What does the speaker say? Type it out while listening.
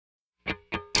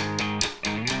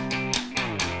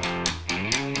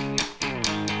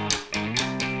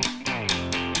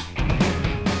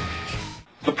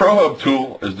Pro Hub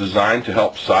tool is designed to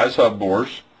help size hub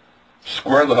bores,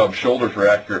 square the hub shoulders for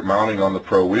accurate mounting on the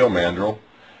Pro Wheel mandrel,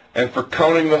 and for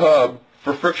coning the hub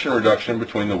for friction reduction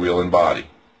between the wheel and body.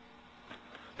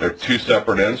 There are two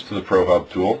separate ends to the Pro Hub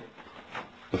tool.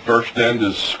 The first end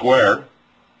is square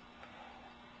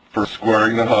for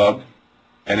squaring the hub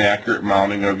and accurate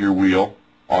mounting of your wheel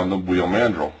on the wheel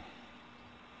mandrel.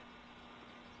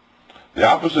 The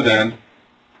opposite end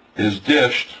is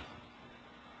dished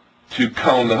to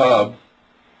cone the hub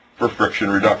for friction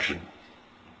reduction.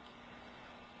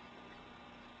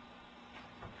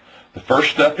 The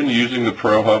first step in using the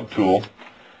Pro Hub tool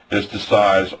is to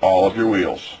size all of your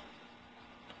wheels.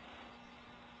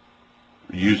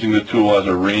 Using the tool as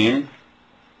a ream,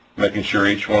 making sure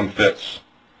each one fits.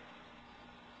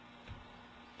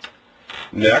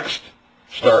 Next,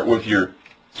 start with your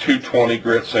 220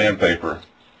 grit sandpaper.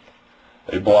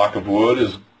 A block of wood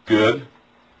is good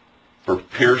for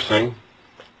piercing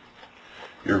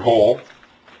your hole.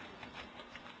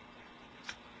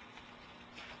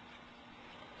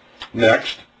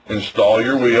 Next, install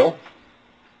your wheel,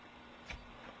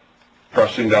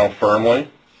 pressing down firmly,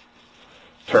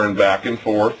 turn back and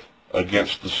forth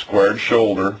against the squared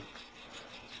shoulder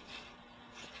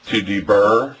to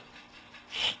deburr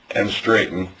and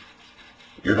straighten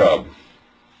your hub.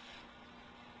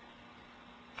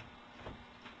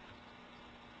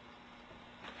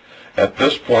 At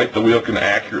this point, the wheel can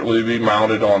accurately be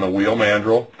mounted on a wheel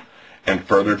mandrel and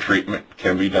further treatment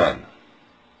can be done.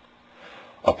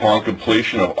 Upon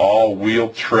completion of all wheel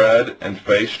tread and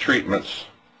face treatments,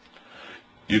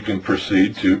 you can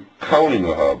proceed to coning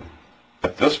the hub.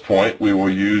 At this point, we will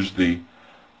use the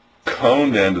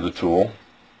coned end of the tool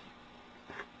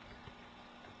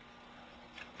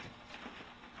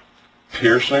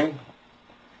piercing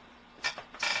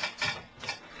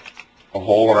a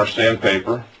hole in our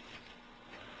sandpaper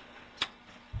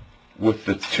with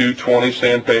the 220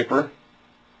 sandpaper.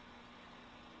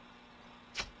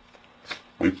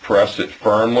 We press it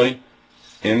firmly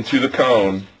into the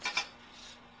cone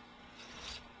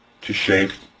to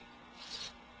shape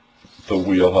the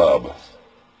wheel hub.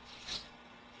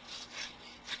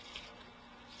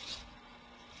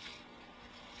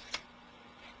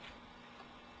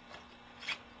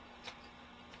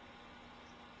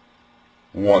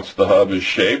 Once the hub is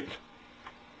shaped,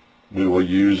 we will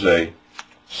use a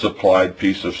supplied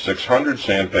piece of 600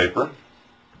 sandpaper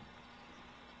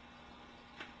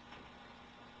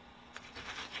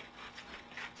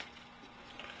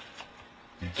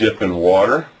dip in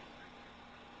water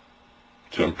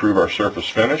to improve our surface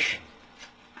finish.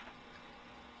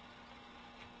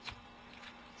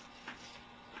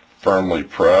 Firmly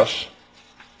press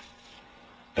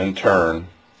and turn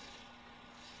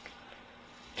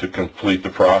to complete the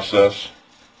process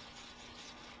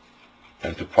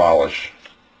and to polish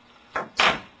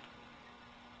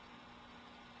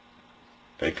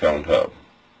a coned hub.